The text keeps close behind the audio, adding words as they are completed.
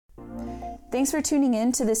Thanks for tuning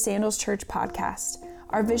in to the Sandals Church podcast.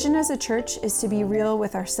 Our vision as a church is to be real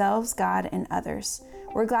with ourselves, God, and others.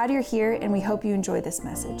 We're glad you're here, and we hope you enjoy this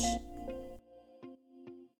message.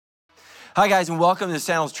 Hi guys, and welcome to the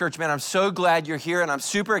Sandals Church. Man, I'm so glad you're here, and I'm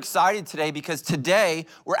super excited today because today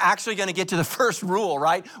we're actually going to get to the first rule,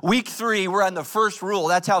 right? Week 3, we're on the first rule.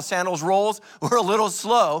 That's how Sandals rolls. We're a little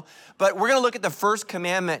slow, but we're going to look at the first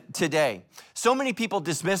commandment today. So many people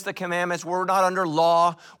dismiss the commandments. We're not under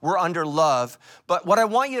law, we're under love. But what I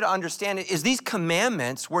want you to understand is these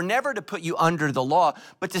commandments were never to put you under the law,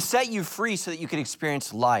 but to set you free so that you can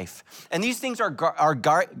experience life. And these things are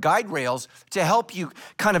guide rails to help you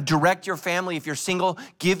kind of direct your family. If you're single,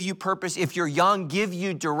 give you purpose. If you're young, give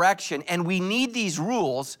you direction. And we need these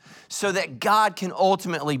rules so that God can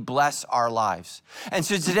ultimately bless our lives. And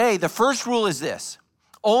so today, the first rule is this: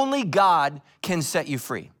 only God can set you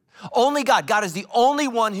free. Only God. God is the only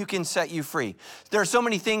one who can set you free. There are so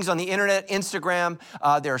many things on the internet, Instagram,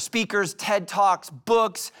 there are speakers, TED Talks,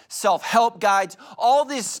 books, self-help guides, all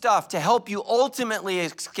this stuff to help you ultimately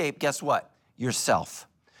escape, guess what? Yourself.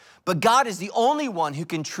 But God is the only one who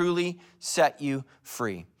can truly set you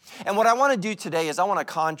free. And what I want to do today is I want to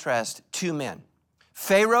contrast two men,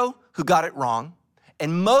 Pharaoh, who got it wrong,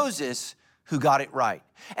 and Moses, who got it right.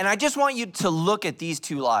 And I just want you to look at these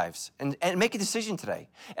two lives and make a decision today.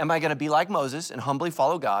 Am I going to be like Moses and humbly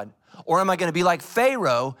follow God? Or am I going to be like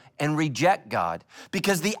Pharaoh and reject God?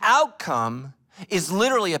 Because the outcome is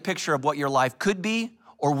literally a picture of what your life could be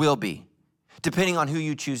or will be, depending on who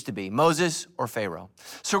you choose to be, Moses or Pharaoh.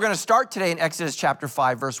 So we're going to start today in Exodus chapter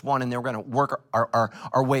 5, verse 1, and then we're going to work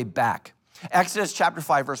our way back. Exodus chapter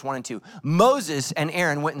 5, verse 1 and 2. Moses and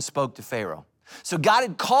Aaron went and spoke to Pharaoh. So God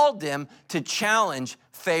had called them to challenge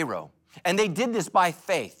Pharaoh. And they did this by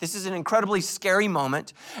faith. This is an incredibly scary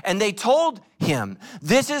moment. And they told him,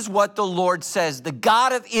 this is what the Lord says, the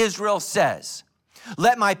God of Israel says,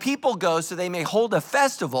 let my people go so they may hold a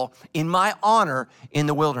festival in my honor in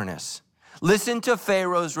the wilderness. Listen to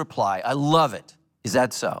Pharaoh's reply. I love it. Is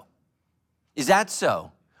that so? Is that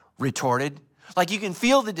so? Retorted. Like you can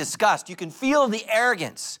feel the disgust. You can feel the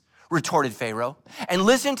arrogance, retorted Pharaoh. And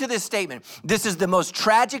listen to this statement. This is the most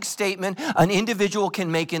tragic statement an individual can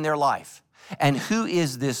make in their life. And who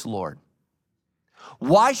is this Lord?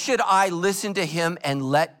 Why should I listen to him and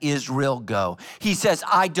let Israel go? He says,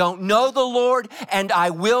 I don't know the Lord, and I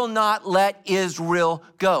will not let Israel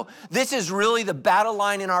go. This is really the battle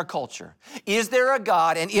line in our culture. Is there a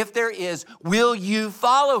God? And if there is, will you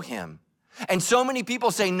follow him? And so many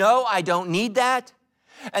people say, no, I don't need that.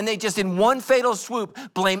 And they just in one fatal swoop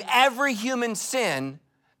blame every human sin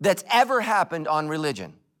that's ever happened on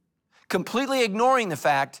religion, completely ignoring the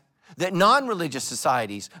fact that non-religious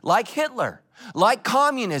societies like Hitler, like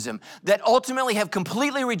communism, that ultimately have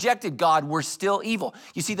completely rejected God, were still evil.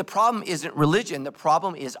 You see, the problem isn't religion. The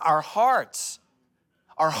problem is our hearts.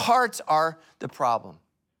 Our hearts are the problem.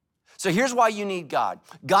 So here's why you need God.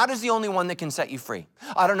 God is the only one that can set you free.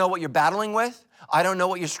 I don't know what you're battling with. I don't know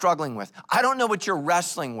what you're struggling with. I don't know what you're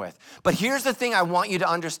wrestling with. But here's the thing I want you to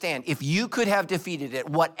understand. If you could have defeated it,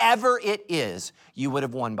 whatever it is, you would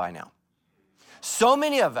have won by now. So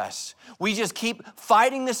many of us, we just keep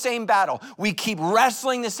fighting the same battle. We keep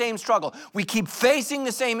wrestling the same struggle. We keep facing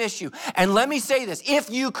the same issue. And let me say this, if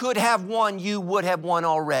you could have won, you would have won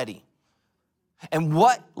already. And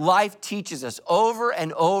what life teaches us over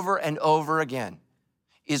and over and over again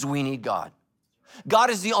is we need God. God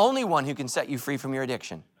is the only one who can set you free from your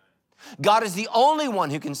addiction. God is the only one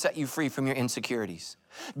who can set you free from your insecurities.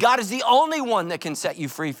 God is the only one that can set you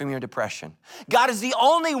free from your depression. God is the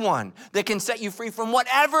only one that can set you free from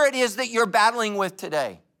whatever it is that you're battling with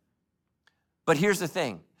today. But here's the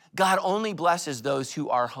thing. God only blesses those who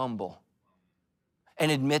are humble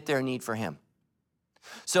and admit their need for him.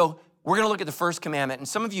 So we're going to look at the first commandment, and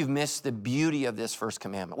some of you have missed the beauty of this first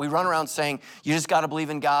commandment. We run around saying, you just got to believe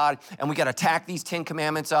in God, and we got to tack these 10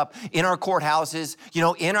 commandments up in our courthouses,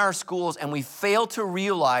 in our schools, and we fail to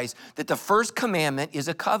realize that the first commandment is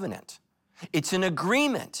a covenant. It's an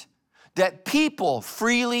agreement that people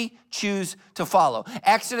freely choose to follow.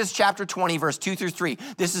 Exodus chapter 20, verse 2 through 3.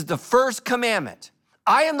 This is the first commandment.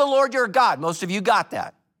 I am the Lord your God. Most of you got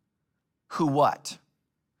that. Who what?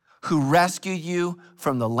 Who rescued you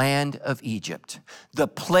from the land of Egypt, the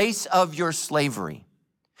place of your slavery.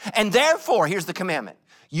 And therefore, here's the commandment,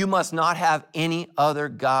 you must not have any other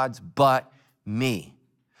gods but me.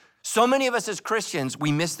 So many of us as Christians,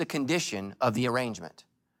 we miss the condition of the arrangement.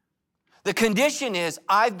 The condition is,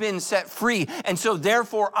 I've been set free, and so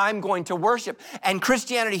therefore I'm going to worship. And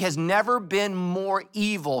Christianity has never been more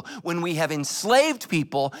evil when we have enslaved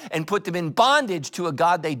people and put them in bondage to a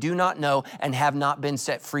God they do not know and have not been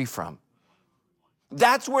set free from.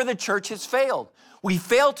 That's where the church has failed. We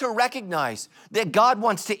fail to recognize that God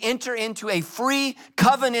wants to enter into a free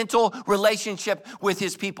covenantal relationship with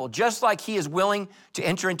his people, just like he is willing to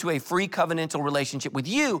enter into a free covenantal relationship with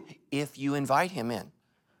you if you invite him in.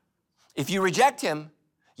 If you reject him,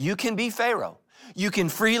 you can be Pharaoh. You can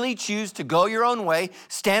freely choose to go your own way,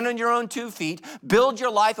 stand on your own 2 feet, build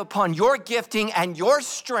your life upon your gifting and your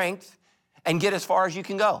strength, and get as far as you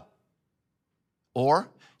can go. Or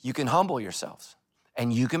you can humble yourselves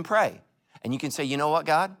and you can pray and you can say, you know what,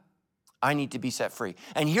 God? I need to be set free.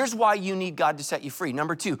 And here's why you need God to set you free.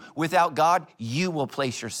 Number 2, without God, you will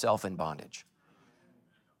place yourself in bondage.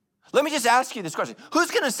 Let me just ask you this question. Who's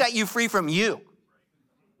going to set you free from you?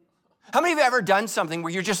 How many of you have ever done something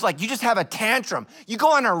where you're just like, you just have a tantrum? You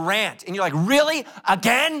go on a rant and you're like, really?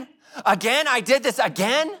 Again? Again? I did this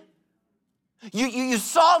again? You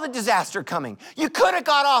saw the disaster coming. You could have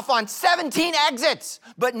got off on 17 exits,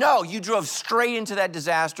 but no, you drove straight into that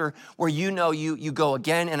disaster where you go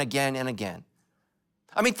again and again and again.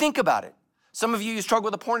 I mean, think about it. Some of you struggle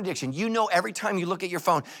with a porn addiction. You know every time you look at your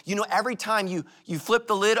phone, you know every time you flip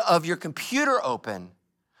the lid of your computer open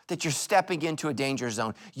that you're stepping into a danger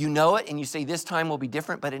zone. You know it and you say, this time will be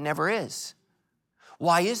different, but it never is.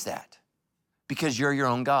 Why is that? Because you're your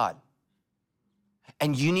own God.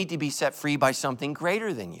 And you need to be set free by something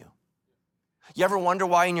greater than you. You ever wonder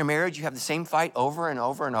why in your marriage you have the same fight over and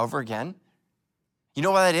over and over again? You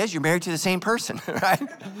know why that is? You're married to the same person, right?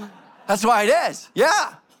 That's why it is,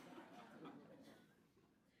 yeah.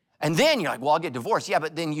 And then you're like, well, I'll get divorced. Yeah,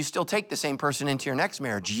 but then you still take the same person into your next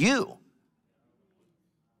marriage, you.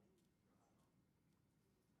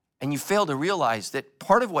 And you fail to realize that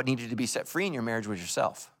part of what needed to be set free in your marriage was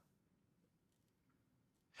yourself.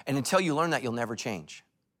 And until you learn that, you'll never change.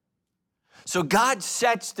 So God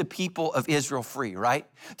sets the people of Israel free, right?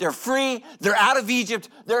 They're free, they're out of Egypt,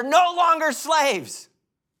 they're no longer slaves.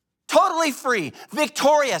 Totally free,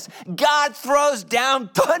 victorious. God throws down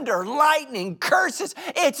thunder, lightning, curses.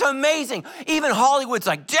 It's amazing. Even Hollywood's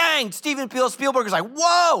like, dang, Steven Spielberg is like,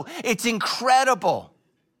 whoa, it's incredible.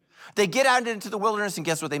 They get out into the wilderness and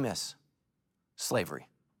guess what they miss? Slavery.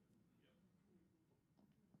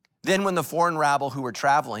 Then when the foreign rabble who were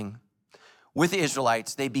traveling with the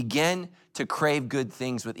Israelites, they began to crave good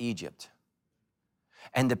things with Egypt.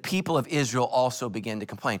 And the people of Israel also began to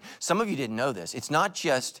complain. Some of you didn't know this. It's not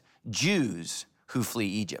just Jews who flee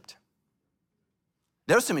Egypt.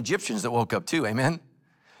 There's some Egyptians that woke up too, amen?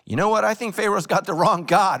 You know what? I think Pharaoh's got the wrong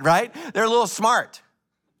God, right? They're a little smart.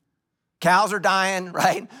 Cows are dying,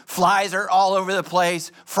 right? Flies are all over the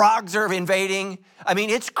place. Frogs are invading. I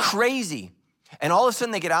mean, it's crazy. And all of a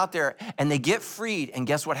sudden they get out there and they get freed. And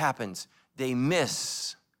guess what happens? They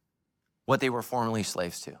miss what they were formerly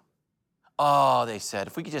slaves to. Oh, they said,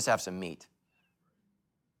 if we could just have some meat.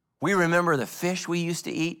 We remember the fish we used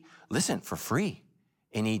to eat, listen, for free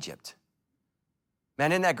in Egypt.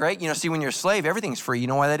 Man, isn't that great? You know, see, when you're a slave, everything's free. You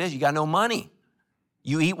know why that is? You got no money.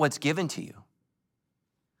 You eat what's given to you.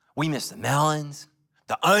 We miss the melons,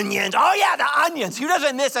 the onions. Oh yeah, the onions. Who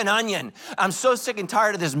doesn't miss an onion? I'm so sick and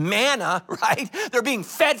tired of this manna, right? They're being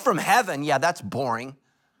fed from heaven. Yeah, that's boring.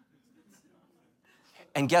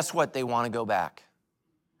 And guess what? They want to go back.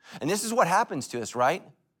 And this is what happens to us, right?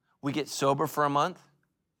 We get sober for a month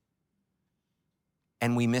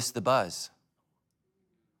and we miss the buzz.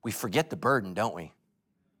 We forget the burden, don't we?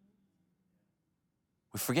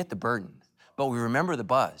 We forget the burden, but we remember the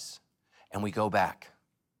buzz and we go back.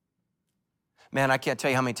 Man, I can't tell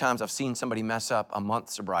you how many times I've seen somebody mess up a month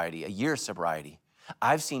sobriety, a year sobriety.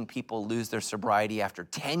 I've seen people lose their sobriety after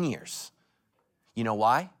 10 years. You know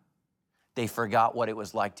why? They forgot what it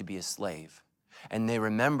was like to be a slave. And they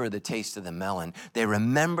remember the taste of the melon. They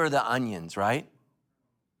remember the onions, right?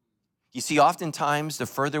 You see, oftentimes, the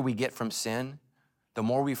further we get from sin, the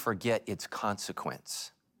more we forget its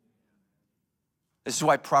consequence. This is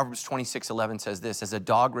why Proverbs 26:11 says this, as a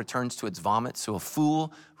dog returns to its vomit, so a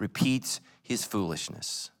fool repeats his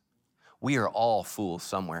foolishness. We are all fools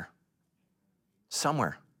somewhere.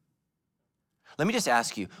 Somewhere. Let me just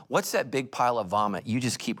ask you, what's that big pile of vomit you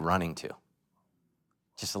just keep running to?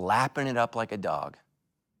 Just lapping it up like a dog.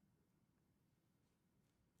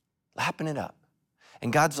 Lapping it up.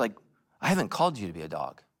 And God's like, I haven't called you to be a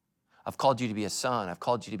dog. I've called you to be a son. I've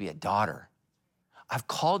called you to be a daughter. I've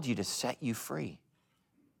called you to set you free.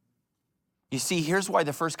 You see, here's why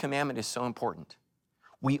the first commandment is so important.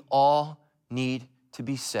 We all need to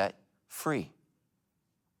be set free.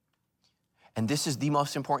 And this is the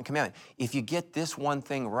most important commandment. If you get this one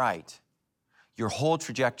thing right, your whole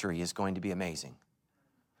trajectory is going to be amazing.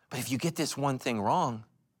 But if you get this one thing wrong,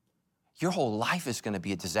 your whole life is going to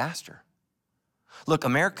be a disaster. Look,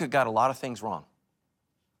 America got a lot of things wrong.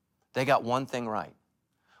 They got one thing right.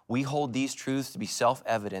 We hold these truths to be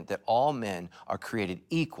self-evident that all men are created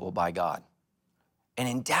equal by God and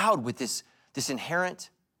endowed with this inherent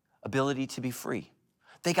ability to be free.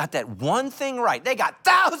 They got that one thing right. They got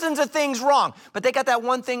thousands of things wrong, but they got that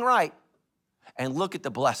one thing right. And look at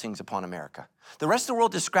the blessings upon America. The rest of the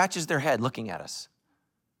world just scratches their head looking at us.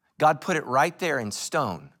 God put it right there in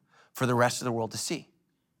stone for the rest of the world to see.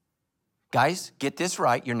 Guys, get this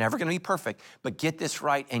right. You're never going to be perfect, but get this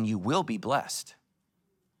right and you will be blessed.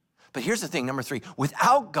 But here's the thing, number 3,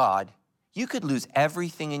 without God, you could lose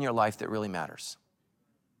everything in your life that really matters.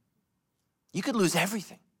 You could lose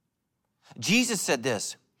everything. Jesus said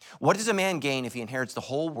this, what does a man gain if he inherits the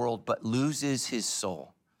whole world but loses his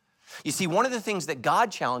soul? You see, one of the things that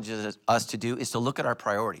God challenges us to do is to look at our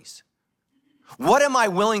priorities. What am I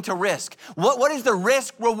willing to risk? What is the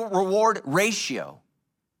risk-reward ratio?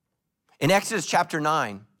 In Exodus chapter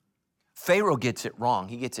 9, Pharaoh gets it wrong.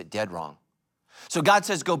 He gets it dead wrong. So God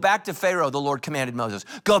says, go back to Pharaoh, the Lord commanded Moses.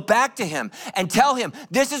 Go back to him and tell him,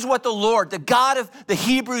 this is what the Lord, the God of the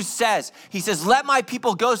Hebrews says. He says, let my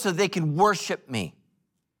people go so they can worship me.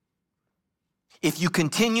 If you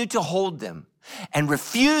continue to hold them and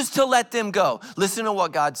refuse to let them go, listen to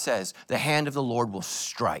what God says, the hand of the Lord will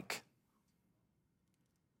strike.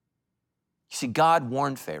 You see, God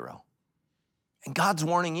warned Pharaoh, and God's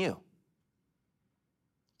warning you.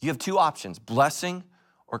 You have 2 options, blessing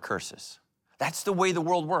or curses. That's the way the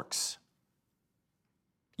world works.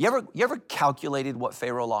 You ever calculated what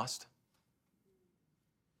Pharaoh lost?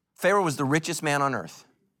 Pharaoh was the richest man on earth.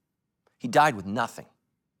 He died with nothing.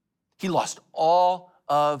 He lost all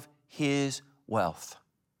of his wealth.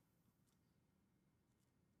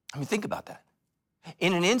 I mean, think about that.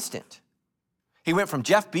 In an instant, he went from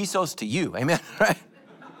Jeff Bezos to you, amen, right?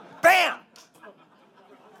 Bam!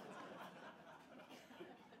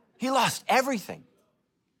 He lost everything.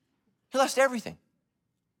 He lost everything.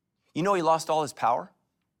 You know he lost all his power?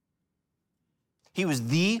 He was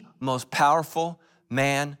the most powerful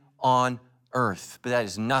man on earth, but that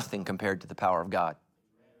is nothing compared to the power of God.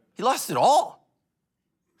 He lost it all.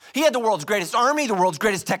 He had the world's greatest army, the world's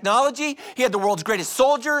greatest technology. He had the world's greatest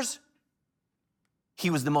soldiers. He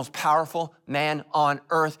was the most powerful man on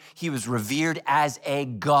earth. He was revered as a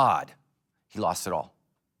god. He lost it all.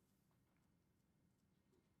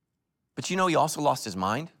 But you know he also lost his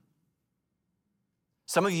mind?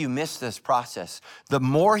 Some of you miss this process. The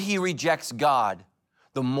more he rejects God,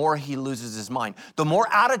 the more he loses his mind. The more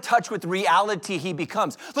out of touch with reality he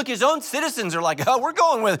becomes. Look, his own citizens are like, oh, we're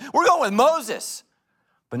going with Moses,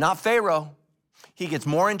 but not Pharaoh. He gets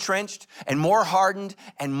more entrenched and more hardened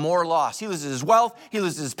and more lost. He loses his wealth, he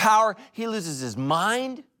loses his power, he loses his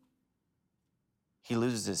mind, he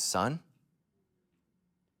loses his son.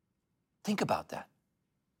 Think about that.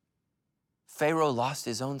 Pharaoh lost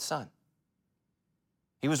his own son.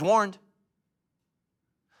 He was warned.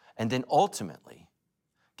 And then ultimately,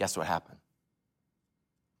 guess what happened?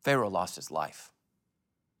 Pharaoh lost his life.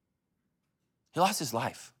 He lost his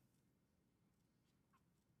life.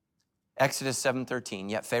 Exodus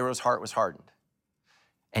 7:13, yet Pharaoh's heart was hardened,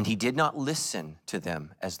 and he did not listen to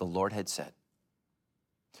them as the Lord had said.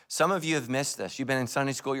 Some of you have missed this. You've been in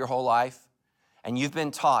Sunday school your whole life, and you've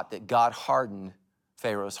been taught that God hardened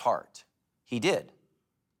Pharaoh's heart. He did,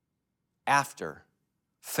 after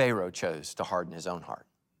Pharaoh chose to harden his own heart.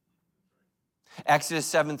 Exodus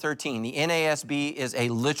 7:13, the NASB is a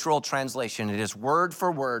literal translation. It is word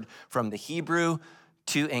for word from the Hebrew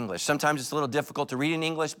to English. Sometimes it's a little difficult to read in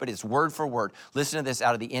English, but it's word for word. Listen to this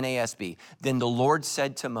out of the NASB. Then the Lord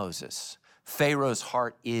said to Moses, Pharaoh's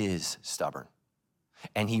heart is stubborn,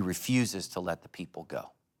 and he refuses to let the people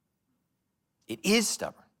go. It is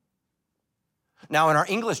stubborn. Now, in our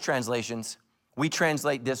English translations, we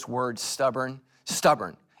translate this word stubborn.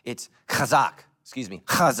 It's chazak,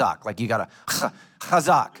 chazak, like you got a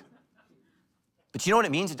chazak. But you know what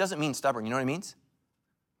it means? It doesn't mean stubborn. You know what it means?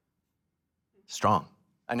 Strong.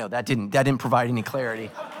 I know that didn't provide any clarity.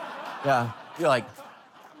 Yeah, you're like,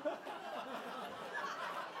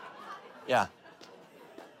 yeah.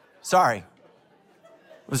 Sorry.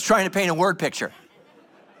 I was trying to paint a word picture.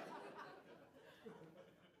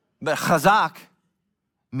 But chazak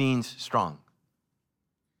means strong.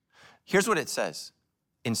 Here's what it says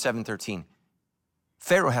in 7:13.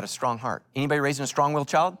 Pharaoh had a strong heart. Anybody raising a strong-willed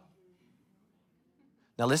child?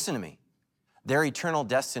 Now listen to me. Their eternal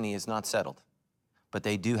destiny is not settled, but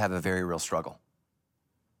they do have a very real struggle.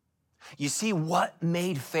 You see, what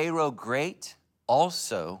made Pharaoh great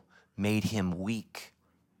also made him weak.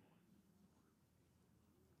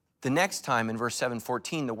 The next time in verse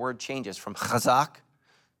 7:14, the word changes from chazak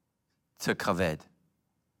to kaved.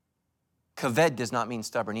 Kaved does not mean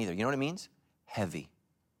stubborn either. You know what it means? Heavy.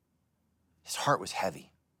 His heart was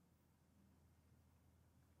heavy.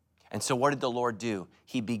 And so what did the Lord do?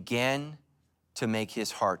 He began to make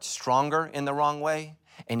his heart stronger in the wrong way,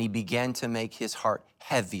 and he began to make his heart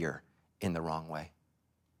heavier in the wrong way.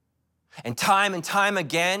 And time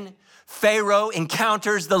again, Pharaoh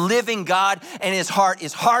encounters the living God, and his heart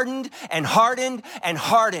is hardened and hardened and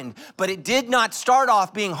hardened. But it did not start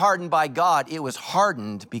off being hardened by God. It was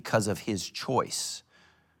hardened because of his choice.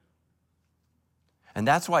 And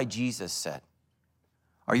that's why Jesus said,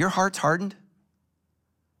 are your hearts hardened?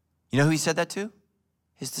 You know who he said that to?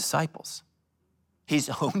 His disciples. His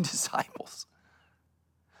own disciples.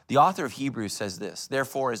 The author of Hebrews says this,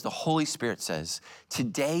 therefore, as the Holy Spirit says,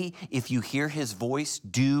 today, if you hear his voice,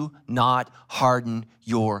 do not harden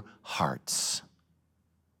your hearts.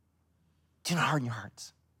 Do not harden your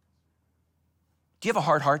hearts. Do you have a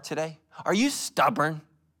hard heart today? Are you stubborn?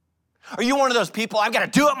 Are you one of those people, I've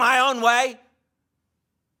got to do it my own way?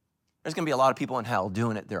 There's going to be a lot of people in hell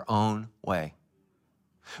doing it their own way,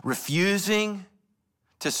 refusing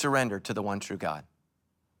to surrender to the one true God.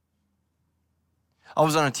 I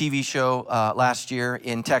was on a TV show last year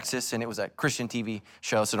in Texas, and it was a Christian TV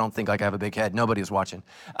show, so don't think like I have a big head. Nobody was watching.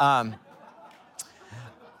 But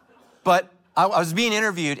I was being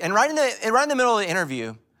interviewed, and right in the middle of the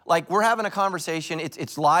interview, like we're having a conversation,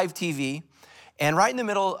 it's live TV, and right in the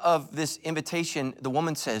middle of this invitation, the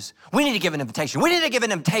woman says, we need to give an invitation. We need to give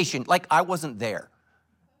an invitation. Like I wasn't there.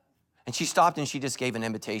 And she stopped and she just gave an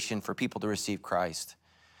invitation for people to receive Christ.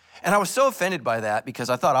 And I was so offended by that because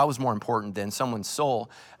I thought I was more important than someone's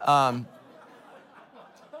soul. And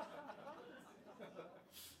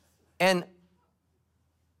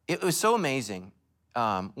it was so amazing.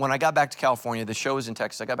 When I got back to California, the show was in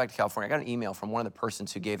Texas. I got back to California. I got an email from one of the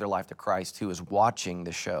persons who gave their life to Christ who was watching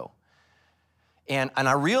the show. And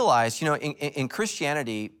I realized, in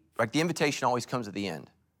Christianity, like the invitation always comes at the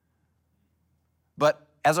end. But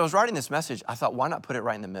as I was writing this message, I thought, why not put it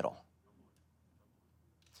right in the middle?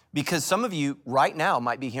 Because some of you right now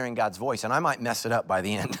might be hearing God's voice, and I might mess it up by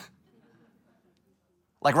the end.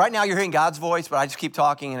 Like right now you're hearing God's voice, but I just keep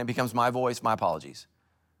talking and it becomes my voice. My apologies.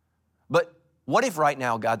 But what if right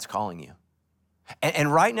now God's calling you?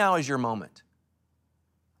 And right now is your moment.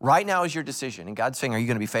 Right now is your decision. And God's saying, are you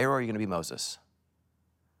going to be Pharaoh or are you going to be Moses?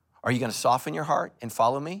 Are you going to soften your heart and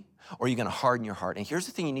follow me? Or are you going to harden your heart? And here's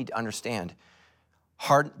the thing you need to understand.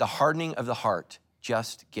 The hardening of the heart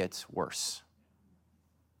just gets worse.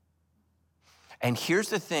 And here's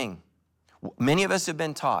the thing. Many of us have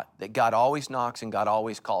been taught that God always knocks and God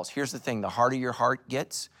always calls. Here's the thing. The harder your heart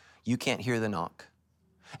gets, you can't hear the knock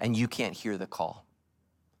and you can't hear the call,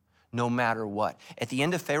 no matter what. At the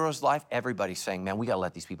end of Pharaoh's life, everybody's saying, man, we got to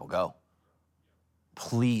let these people go.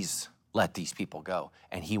 Please let these people go.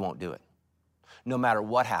 And he won't do it. No matter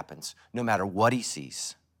what happens, no matter what he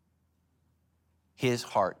sees, his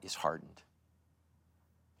heart is hardened.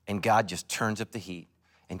 And God just turns up the heat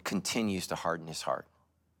and continues to harden his heart.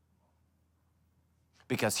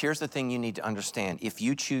 Because here's the thing you need to understand. If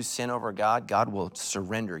you choose sin over God, God will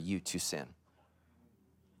surrender you to sin.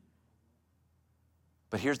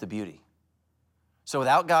 But here's the beauty. So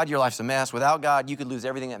without God, your life's a mess. Without God, you could lose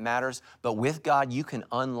everything that matters. But with God, you can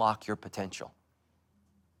unlock your potential.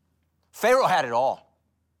 Pharaoh had it all.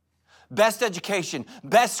 Best education,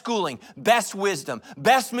 best schooling, best wisdom,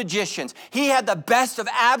 best magicians. He had the best of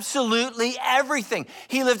absolutely everything.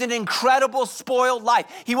 He lived an incredible, spoiled life.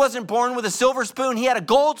 He wasn't born with a silver spoon. He had a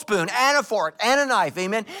gold spoon and a fork and a knife,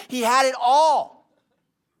 amen? He had it all.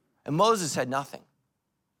 And Moses had nothing.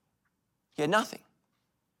 He had nothing.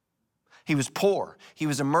 He was poor. He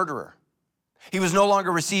was a murderer. He was no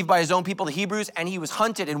longer received by his own people, the Hebrews, and he was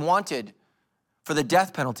hunted and wanted for the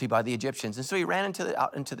death penalty by the Egyptians. And so he ran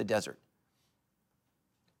out into the desert.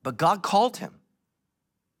 But God called him.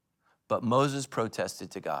 But Moses protested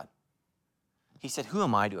to God. He said, who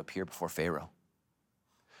am I to appear before Pharaoh?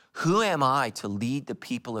 Who am I to lead the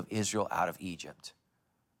people of Israel out of Egypt?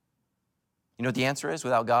 You know what the answer is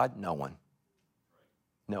without God? No one.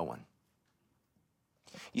 No one.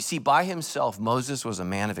 You see, by himself, Moses was a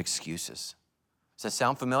man of excuses. Does that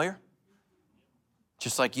sound familiar?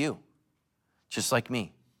 Just like you. Just like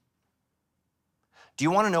me. Do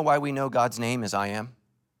you want to know why we know God's name is I am?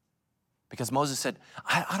 Because Moses said,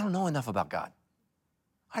 I don't know enough about God.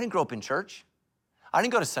 I didn't grow up in church. I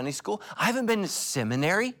didn't go to Sunday school. I haven't been to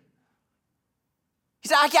seminary. He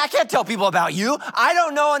said, I can't tell people about you. I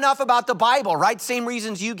don't know enough about the Bible, right? Same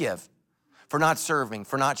reasons you give for not serving,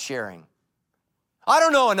 for not sharing. I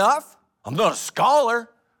don't know enough. I'm not a scholar.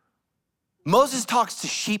 Moses talks to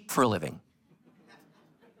sheep for a living.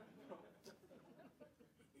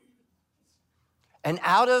 And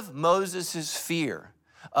out of Moses' fear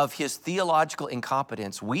of his theological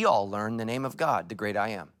incompetence, we all learn the name of God, the great I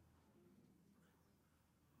am.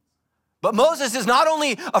 But Moses is not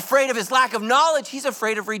only afraid of his lack of knowledge, he's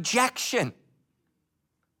afraid of rejection.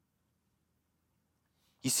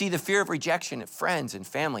 You see the fear of rejection of friends and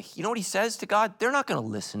family. You know what he says to God? They're not going to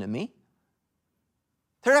listen to me.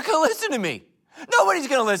 They're not going to listen to me. Nobody's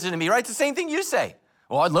going to listen to me, right? It's the same thing you say.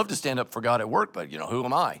 Well, I'd love to stand up for God at work, but who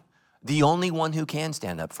am I? The only one who can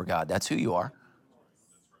stand up for God. That's who you are.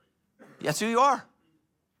 That's who you are.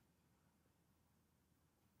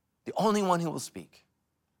 The only one who will speak.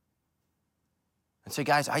 And say,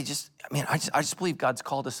 guys, I just believe God's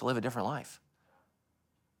called us to live a different life.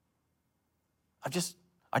 I just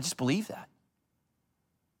believe that.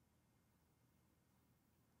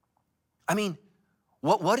 I mean,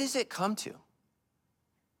 what does it come to?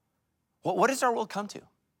 What does our world come to?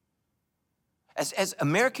 As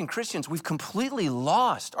American Christians, we've completely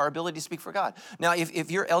lost our ability to speak for God. Now,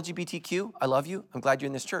 if you're LGBTQ, I love you. I'm glad you're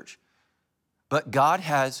in this church. But God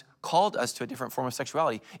has called us to a different form of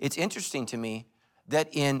sexuality. It's interesting to me that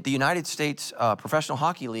in the United States Professional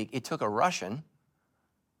Hockey League, it took a Russian.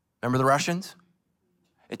 Remember the Russians?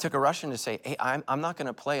 It took a Russian to say, hey, I'm not going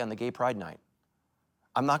to play on the gay pride night.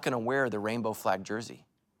 I'm not going to wear the rainbow flag jersey.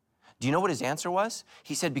 Do you know what his answer was?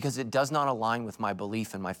 He said, because it does not align with my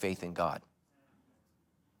belief and my faith in God.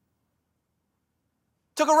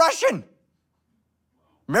 Took a Russian.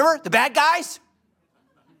 Remember the bad guys?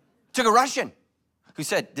 Took a Russian who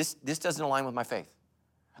said, this doesn't align with my faith.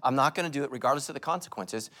 I'm not going to do it regardless of the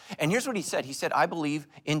consequences. And here's what he said. He said, I believe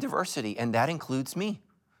in diversity, and that includes me.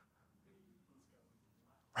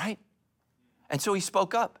 Right? And so he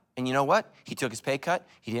spoke up. And you know what? He took his pay cut.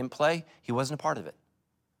 He didn't play. He wasn't a part of it.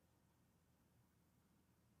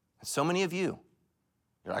 And so many of you,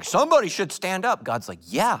 you're like, somebody should stand up. God's like,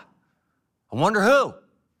 yeah. I wonder who?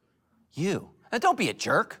 You. And don't be a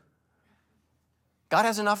jerk. God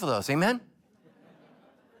has enough of those. Amen?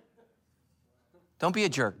 Don't be a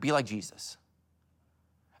jerk. Be like Jesus.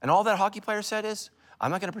 And all that hockey player said is,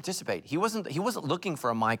 I'm not going to participate. He wasn't looking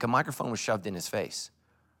for a mic. A microphone was shoved in his face.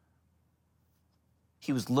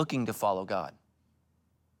 He was looking to follow God.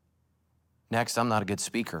 Next, I'm not a good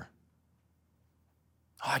speaker.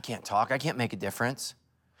 Oh, I can't talk. I can't make a difference.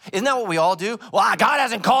 Isn't that what we all do? Well, God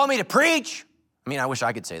hasn't called me to preach. I mean, I wish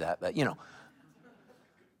I could say that, but But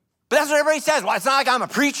that's what everybody says. Well, it's not like I'm a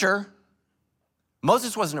preacher.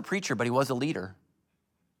 Moses wasn't a preacher, but he was a leader.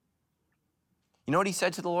 You know what he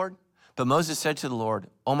said to the Lord? But Moses said to the Lord,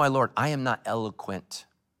 oh, my Lord, I am not eloquent.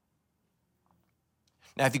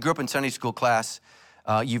 Now, if you grew up in Sunday school class,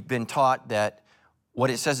 you've been taught that what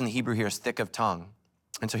it says in the Hebrew here is thick of tongue.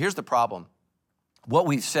 And so here's the problem. What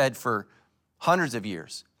we've said for hundreds of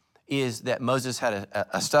years is that Moses had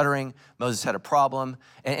a stuttering, Moses had a problem,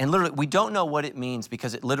 and literally we don't know what it means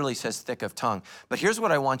because it literally says thick of tongue. But here's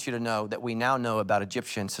what I want you to know that we now know about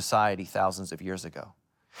Egyptian society thousands of years ago.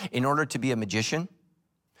 In order to be a magician,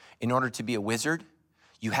 in order to be a wizard,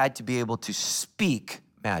 you had to be able to speak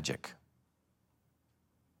magic.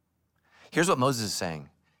 Here's what Moses is saying.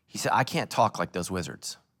 He said, I can't talk like those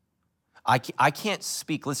wizards. I can't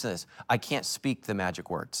speak, listen to this, I can't speak the magic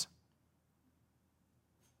words.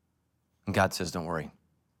 And God says, don't worry,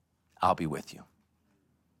 I'll be with you.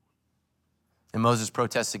 And Moses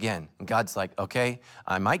protests again. And God's like, okay,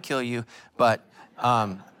 I might kill you, but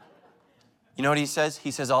you know what he says?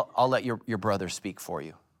 He says, I'll let your brother speak for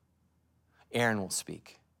you. Aaron will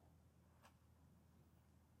speak.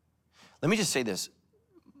 Let me just say this.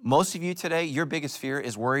 Most of you today, your biggest fear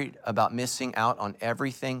is worried about missing out on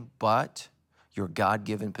everything but your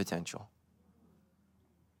God-given potential.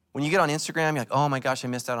 When you get on Instagram, you're like, oh my gosh, I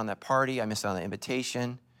missed out on that party. I missed out on that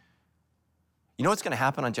invitation. You know what's going to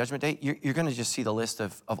happen on Judgment Day? You're going to just see the list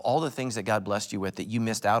of all the things that God blessed you with that you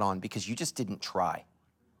missed out on because you just didn't try.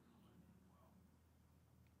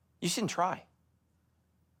 You just didn't try.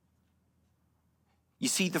 You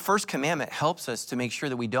see, the first commandment helps us to make sure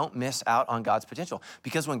that we don't miss out on God's potential.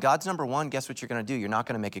 Because when God's number one, guess what you're going to do? You're not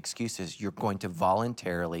going to make excuses. You're going to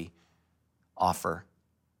voluntarily offer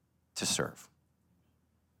to serve.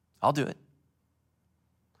 I'll do it.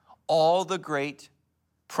 All the great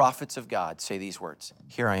prophets of God say these words.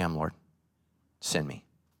 Here I am, Lord. Send me.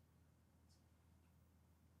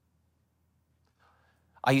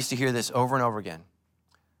 I used to hear this over and over again.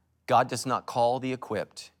 God does not call the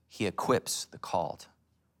equipped. He equips the called.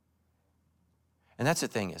 And that's the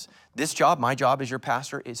thing is, this job, my job as your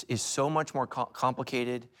pastor, is so much more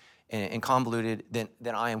complicated and convoluted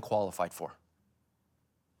than I am qualified for.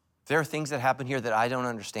 There are things that happen here that I don't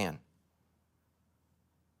understand.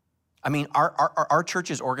 I mean, our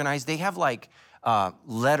church is organized. They have like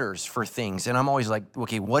letters for things. And I'm always like,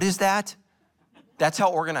 okay, what is that? That's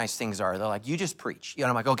how organized things are. They're like, you just preach. And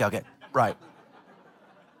I'm like, okay, right.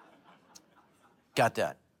 Got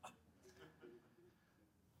that.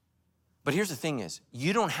 But here's the thing is,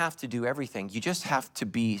 you don't have to do everything. You just have to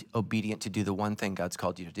be obedient to do the one thing God's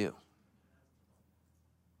called you to do.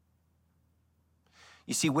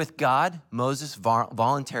 You see, with God, Moses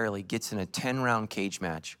voluntarily gets in a 10-round cage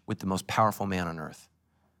match with the most powerful man on earth.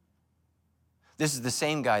 This is the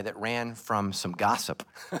same guy that ran from some gossip,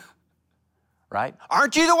 right?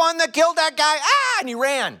 Aren't you the one that killed that guy? And he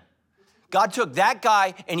ran. God took that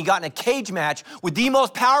guy and he got in a cage match with the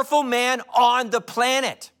most powerful man on the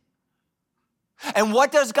planet. And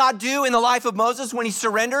what does God do in the life of Moses when he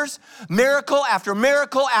surrenders? Miracle after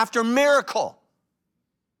miracle after miracle.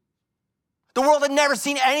 The world had never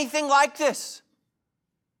seen anything like this.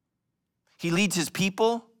 He leads his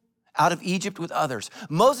people out of Egypt with others.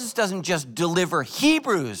 Moses doesn't just deliver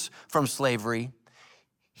Hebrews from slavery,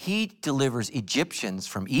 he delivers Egyptians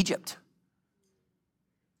from Egypt.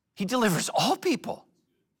 He delivers all people.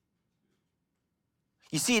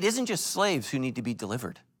 You see, it isn't just slaves who need to be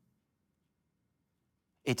delivered.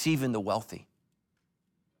 It's even the wealthy.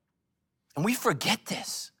 And we forget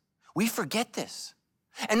this. We forget this.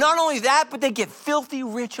 And not only that, but they get filthy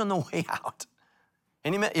rich on the way out.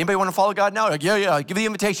 Anybody want to follow God now? Like, yeah, give the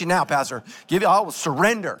invitation now, Pastor. I will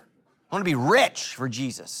surrender. I want to be rich for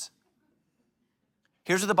Jesus.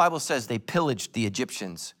 Here's what the Bible says. They pillaged the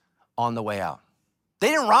Egyptians on the way out. They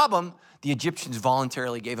didn't rob them. The Egyptians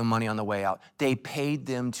voluntarily gave them money on the way out. They paid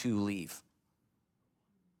them to leave.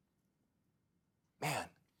 Man,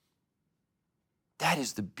 that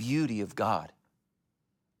is the beauty of God.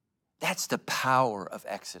 That's the power of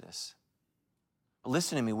Exodus. But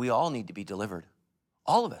listen to me, we all need to be delivered.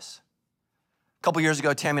 All of us. A couple years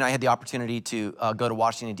ago, Tammy and I had the opportunity to go to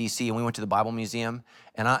Washington, D.C., and we went to the Bible Museum,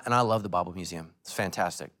 and I love the Bible Museum. It's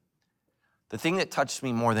fantastic. The thing that touched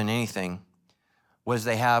me more than anything was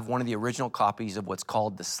they have one of the original copies of what's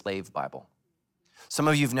called the Slave Bible. Some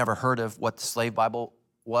of you have never heard of what the Slave Bible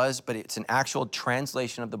was, but it's an actual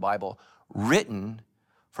translation of the Bible written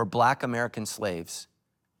for Black American slaves.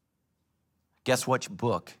 Guess which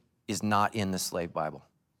book is not in the Slave Bible?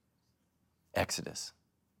 Exodus.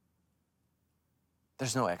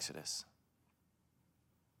 There's no Exodus.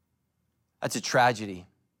 That's a tragedy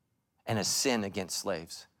and a sin against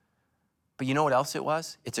slaves. But you know what else it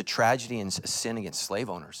was? It's a tragedy and a sin against slave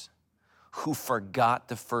owners who forgot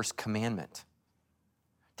the first commandment,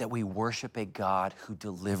 that we worship a God who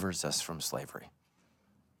delivers us from slavery.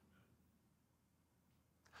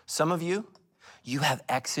 Some of you, you have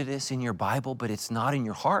Exodus in your Bible, but it's not in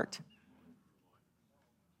your heart.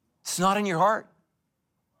 It's not in your heart.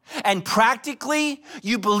 And practically,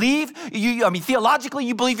 you believe, theologically,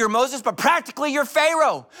 you believe you're Moses, but practically, you're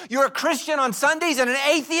Pharaoh. You're a Christian on Sundays and an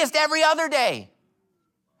atheist every other day.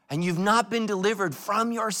 And you've not been delivered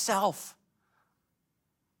from yourself.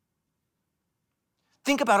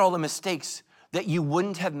 Think about all the mistakes that you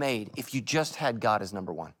wouldn't have made if you just had God as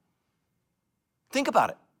number one. Think about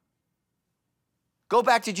it. Go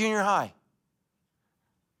back to junior high.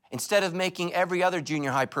 Instead of making every other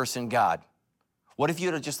junior high person God, what if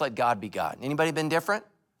you'd have just let God be God? Anybody been different?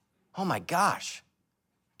 Oh my gosh.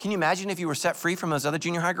 Can you imagine if you were set free from those other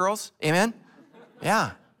junior high girls? Amen?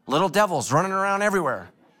 Yeah. Little devils running around everywhere.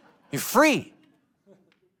 You're free.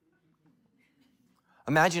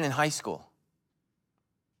 Imagine in high school.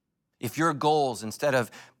 If your goals, instead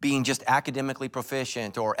of being just academically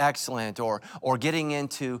proficient or excellent or getting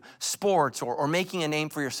into sports or making a name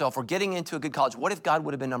for yourself or getting into a good college, what if God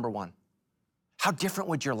would have been number one? How different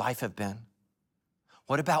would your life have been?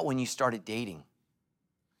 What about when you started dating?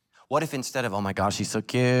 What if instead of, oh my gosh, she's so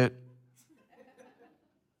cute?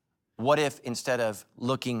 What if instead of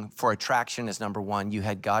looking for attraction as number one, you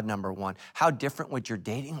had God number one? How different would your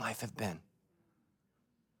dating life have been?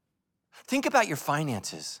 Think about your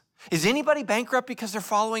finances. Is anybody bankrupt because they're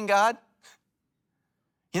following God?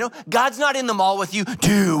 You know, God's not in the mall with you.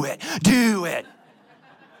 Do it, do it.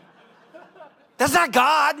 That's not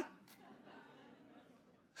God.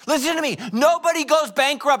 Listen to me. Nobody goes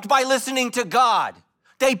bankrupt by listening to God.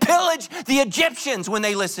 They pillage the Egyptians when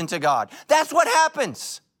they listen to God. That's what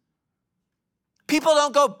happens. People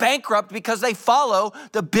don't go bankrupt because they follow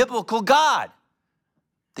the biblical God.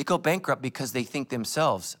 They go bankrupt because they think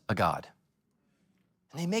themselves a God.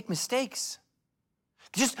 And they make mistakes.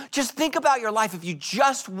 Just think about your life if you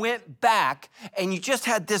just went back and you just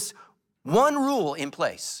had this one rule in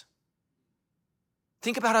place.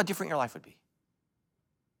 Think about how different your life would be.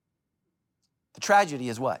 The tragedy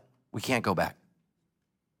is what? We can't go back.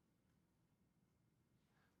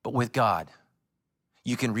 But with God,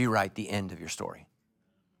 you can rewrite the end of your story.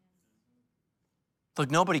 Look,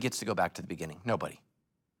 nobody gets to go back to the beginning. Nobody.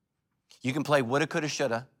 You can play woulda, coulda,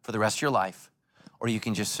 shoulda for the rest of your life, or you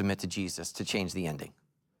can just submit to Jesus to change the ending.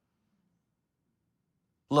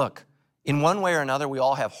 Look, in one way or another, we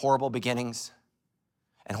all have horrible beginnings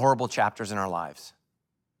and horrible chapters in our lives.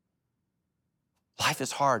 Life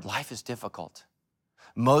is hard. Life is difficult.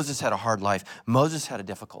 Moses had a hard life. Moses had a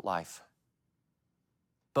difficult life.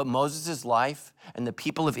 But Moses' life and the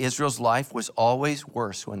people of Israel's life was always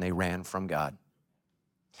worse when they ran from God.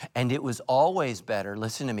 And it was always better,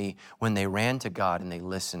 listen to me, when they ran to God and they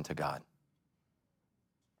listened to God.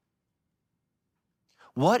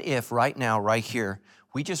 What if right now, right here,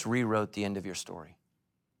 we just rewrote the end of your story?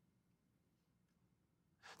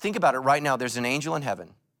 Think about it right now. There's an angel in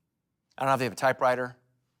heaven. I don't know if they have a typewriter.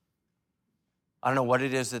 I don't know what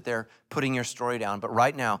it is that they're putting your story down, but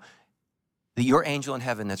right now, your angel in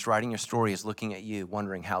heaven that's writing your story is looking at you,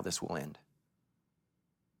 wondering how this will end.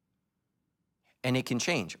 And it can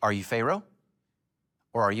change. Are you Pharaoh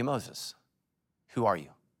or are you Moses? Who are you?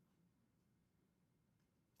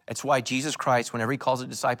 It's why Jesus Christ, whenever he calls a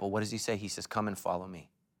disciple, what does he say? He says, come and follow me.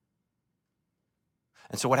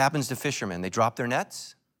 And so what happens to fishermen? They drop their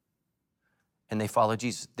nets and they follow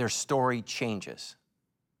Jesus. Their story changes.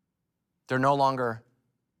 They're no longer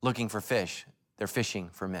looking for fish. They're fishing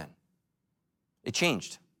for men. It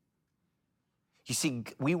changed. You see,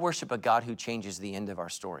 we worship a God who changes the end of our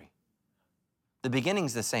story. The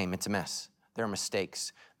beginning's the same. It's a mess. There are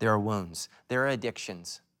mistakes. There are wounds. There are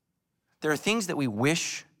addictions. There are things that we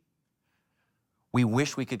wish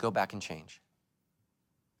we could go back and change.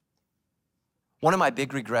 One of my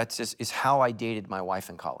big regrets is how I dated my wife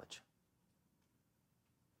in college.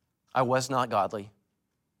 I was not godly.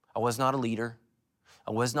 I was not a leader.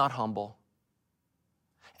 I was not humble.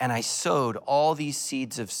 And I sowed all these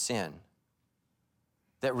seeds of sin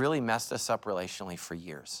that really messed us up relationally for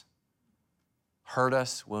years. Hurt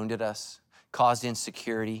us, wounded us, caused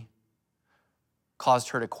insecurity, caused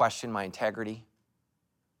her to question my integrity.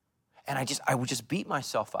 And I would just beat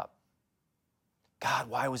myself up. God,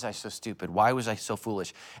 why was I so stupid? Why was I so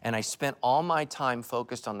foolish? And I spent all my time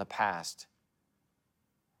focused on the past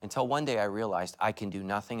until one day I realized I can do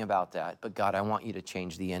nothing about that, but God, I want you to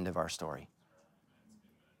change the end of our story.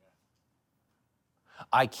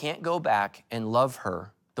 I can't go back and love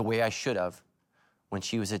her the way I should have when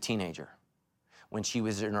she was a teenager, when she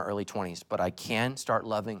was in her early 20s, but I can start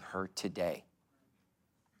loving her today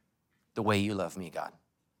the way you love me, God.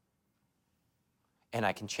 And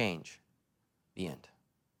I can change the end.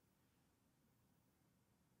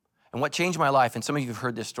 And what changed my life, and some of you have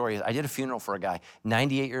heard this story, is I did a funeral for a guy,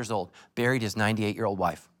 98 years old, buried his 98-year-old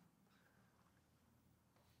wife.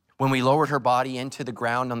 When we lowered her body into the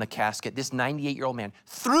ground on the casket, this 98-year-old man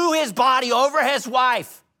threw his body over his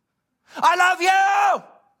wife. I love you!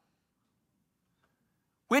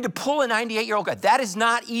 We had to pull a 98-year-old guy. That is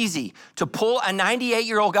not easy, to pull a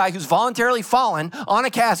 98-year-old guy who's voluntarily fallen on a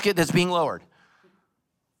casket that's being lowered.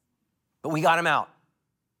 But we got him out.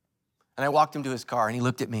 And I walked him to his car, and he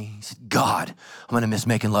looked at me. He said, God, I'm going to miss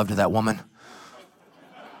making love to that woman.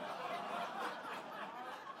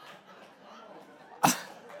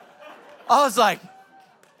 I was like,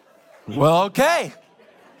 well, okay.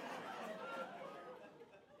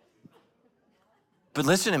 But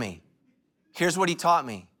listen to me. Here's what he taught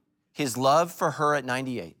me. His love for her at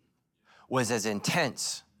 98 was as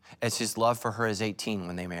intense as his love for her as 18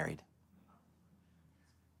 when they married.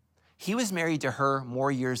 He was married to her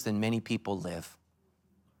more years than many people live.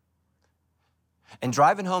 And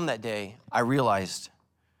driving home that day, I realized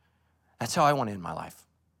that's how I want to end my life.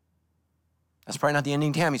 That's probably not the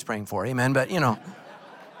ending Tammy's praying for, amen, but you know.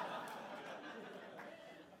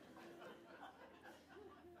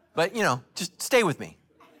 But you know, just stay with me.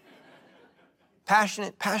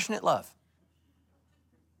 Passionate love.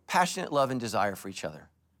 Passionate love and desire for each other.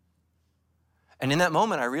 And in that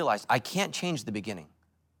moment, I realized I can't change the beginning,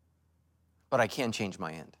 but I can change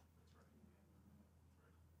my end.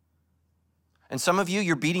 And some of you,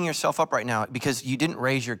 you're beating yourself up right now because you didn't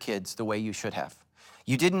raise your kids the way you should have.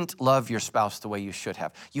 You didn't love your spouse the way you should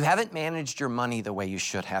have. You haven't managed your money the way you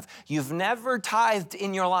should have. You've never tithed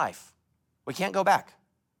in your life. We can't go back,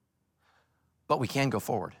 but we can go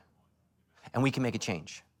forward, and we can make a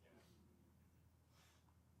change.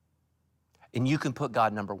 And you can put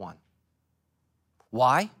God number one.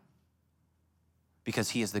 Why? Because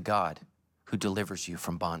he is the God who delivers you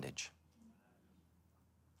from bondage.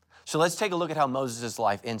 So let's take a look at how Moses'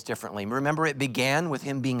 life ends differently. Remember, it began with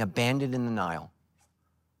him being abandoned in the Nile.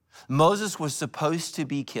 Moses was supposed to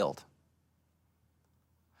be killed,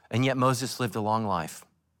 and yet Moses lived a long life.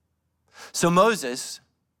 So Moses,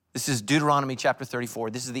 this is Deuteronomy chapter 34.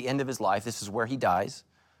 This is the end of his life. This is where he dies.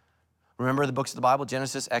 Remember the books of the Bible,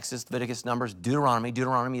 Genesis, Exodus, Leviticus, Numbers, Deuteronomy.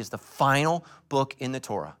 Deuteronomy is the final book in the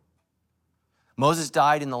Torah. Moses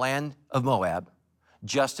died in the land of Moab,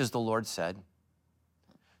 just as the Lord said.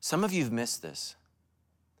 Some of you have missed this,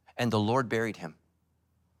 and the Lord buried him.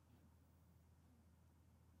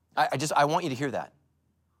 I want you to hear that.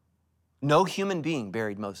 No human being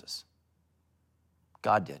buried Moses.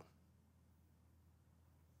 God did.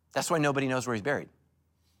 That's why nobody knows where he's buried,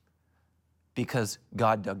 because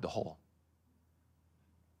God dug the hole.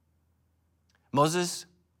 Moses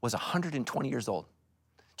was 120 years old.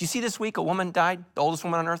 Do you see this week a woman died, the oldest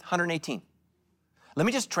woman on earth, 118? Let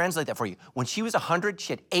me just translate that for you. When she was 100,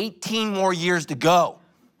 she had 18 more years to go.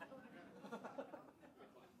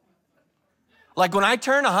 Like when I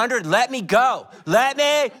turn 100, let me go. Let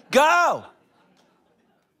me go.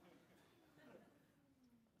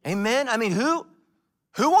 Amen? I mean, who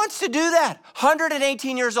wants to do that?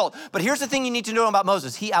 118 years old. But here's the thing you need to know about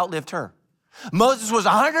Moses. He outlived her. Moses was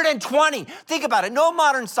 120. Think about it. No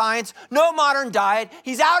modern science, no modern diet.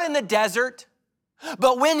 He's out in the desert.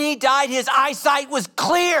 But when he died, his eyesight was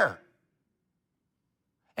clear.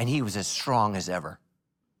 And he was as strong as ever.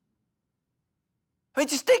 I mean,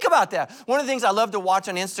 just think about that. One of the things I love to watch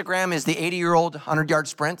on Instagram is the 80-year-old 100-yard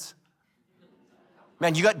sprints.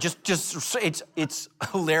 Man, you got it's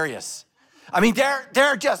hilarious. I mean,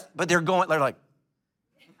 they're like,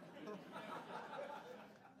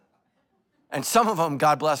 and some of them,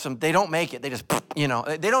 God bless them, they don't make it. They just,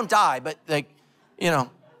 they don't die, but I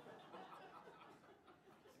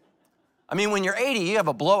mean, when you're 80, you have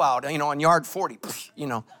a blowout, on yard 40,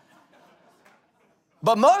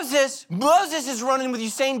 But Moses is running with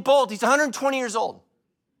Usain Bolt. He's 120 years old.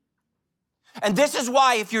 And this is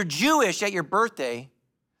why if you're Jewish at your birthday,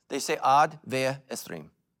 they say Ad Vea Esrim.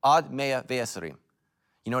 Ad Mea Vea Esrim.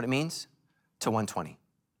 You know what it means? To 120.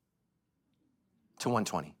 To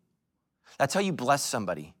 120. That's how you bless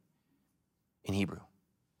somebody in Hebrew.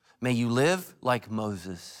 May you live like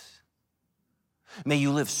Moses. May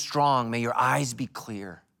you live strong. May your eyes be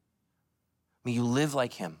clear. May you live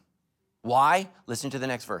like him. Why? Listen to the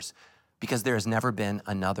next verse. Because there has never been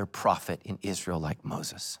another prophet in Israel like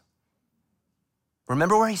Moses.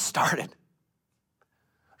 Remember where he started.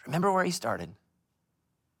 Remember where he started.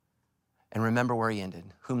 And remember where he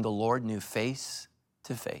ended. Whom the Lord knew face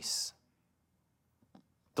to face.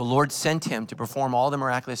 The Lord sent him to perform all the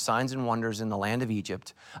miraculous signs and wonders in the land of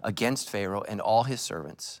Egypt against Pharaoh and all his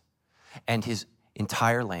servants and his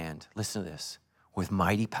entire land. Listen to this. With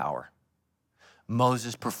mighty power.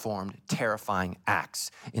 Moses performed terrifying acts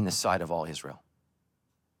in the sight of all Israel.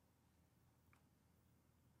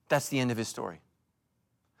 That's the end of his story.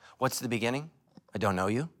 What's the beginning? I don't know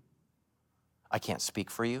you. I can't speak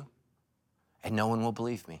for you. And no one will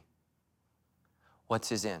believe me. What's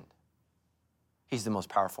his end? He's the most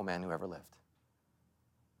powerful man who ever lived.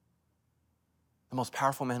 The most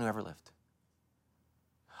powerful man who ever lived.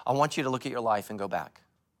 I want you to look at your life and go back.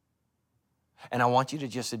 And I want you to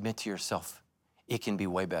just admit to yourself, it can be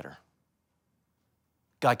way better.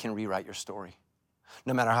 God can rewrite your story.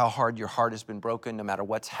 No matter how hard your heart has been broken, no matter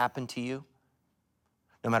what's happened to you,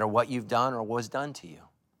 no matter what you've done or was done to you,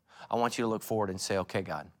 I want you to look forward and say, okay,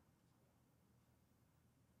 God,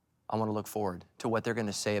 I want to look forward to what they're going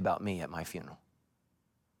to say about me at my funeral.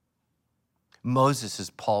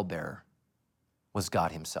 Moses' pallbearer was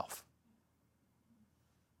God himself.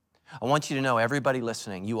 I want you to know, everybody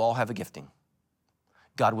listening, you all have a gifting.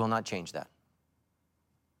 God will not change that.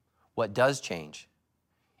 What does change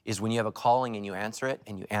is when you have a calling and you answer it,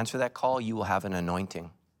 and you answer that call, you will have an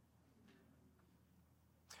anointing.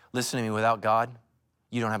 Listen to me, without God,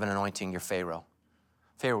 you don't have an anointing, you're Pharaoh.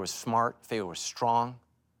 Pharaoh was smart, Pharaoh was strong,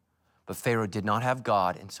 but Pharaoh did not have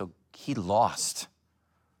God, and so he lost.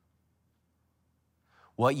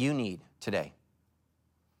 What you need today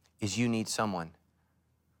is you need someone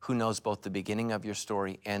who knows both the beginning of your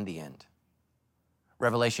story and the end.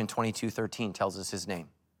 Revelation 22:13 tells us his name.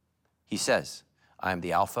 He says, I am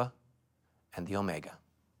the Alpha and the Omega.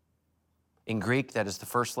 In Greek, that is the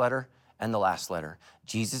first letter and the last letter.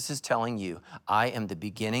 Jesus is telling you, I am the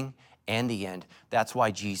beginning and the end. That's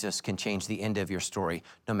why Jesus can change the end of your story,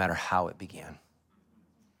 no matter how it began.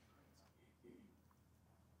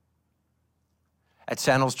 At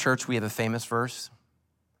Sandals Church, we have a famous verse,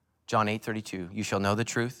 John 8:32. You shall know the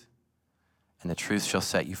truth, and the truth shall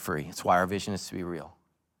set you free. It's why our vision is to be real.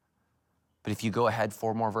 But if you go ahead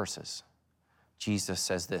 4 more verses, Jesus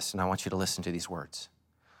says this, and I want you to listen to these words.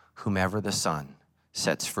 Whomever the Son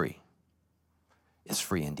sets free is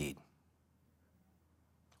free indeed.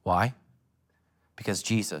 Why? Because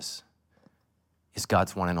Jesus is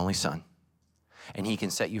God's one and only Son. And he can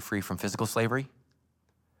set you free from physical slavery,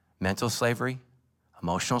 mental slavery,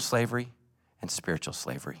 emotional slavery, and spiritual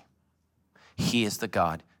slavery. He is the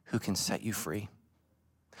God who can set you free.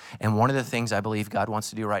 And one of the things I believe God wants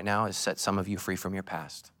to do right now is set some of you free from your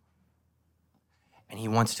past. And he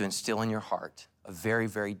wants to instill in your heart a very,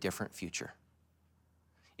 very different future.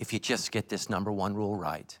 If you just get this number one rule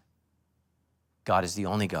right, God is the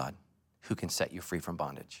only God who can set you free from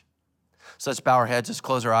bondage. So let's bow our heads, let's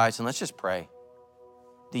close our eyes, and let's just pray.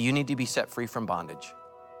 Do you need to be set free from bondage?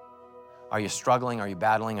 Are you struggling? Are you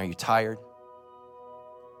battling? Are you tired?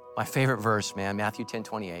 My favorite verse, man, Matthew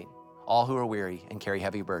 10:28. All who are weary and carry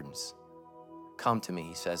heavy burdens, come to me,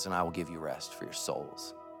 he says, and I will give you rest for your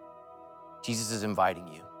souls. Jesus is inviting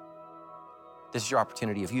you. This is your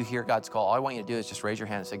opportunity. If you hear God's call, all I want you to do is just raise your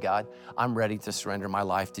hand and say, God, I'm ready to surrender my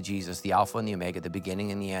life to Jesus, the Alpha and the Omega, the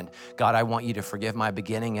beginning and the end. God, I want you to forgive my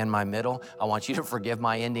beginning and my middle. I want you to forgive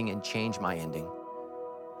my ending and change my ending.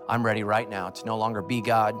 I'm ready right now to no longer be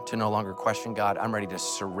God, to no longer question God. I'm ready to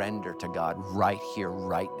surrender to God right here,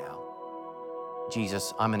 right now.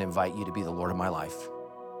 Jesus, I'm gonna invite you to be the Lord of my life.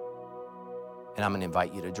 And I'm gonna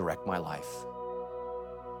invite you to direct my life.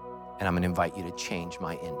 And I'm gonna invite you to change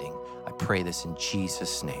my ending. I pray this in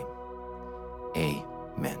Jesus' name.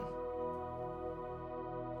 Amen.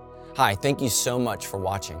 Hi, thank you so much for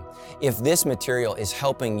watching. If this material is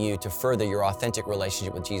helping you to further your authentic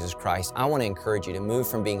relationship with Jesus Christ, I want to encourage you to move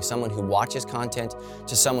from being someone who watches content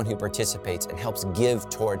to someone who participates and helps give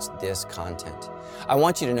towards this content. I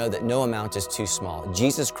want you to know that no amount is too small.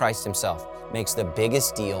 Jesus Christ himself makes the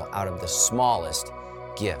biggest deal out of the smallest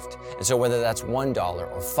gift. And so whether that's $1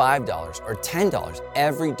 or $5 or $10,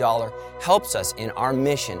 every dollar helps us in our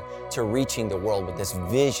mission to reaching the world with this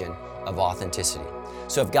vision of authenticity.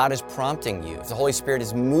 So if God is prompting you, if the Holy Spirit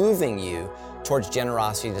is moving you towards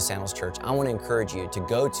generosity to Sandals Church, I want to encourage you to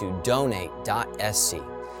go to donate.sc.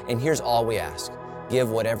 And here's all we ask. Give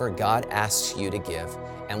whatever God asks you to give,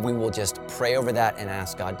 and we will just pray over that and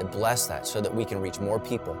ask God to bless that so that we can reach more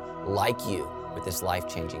people like you with this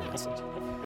life-changing message.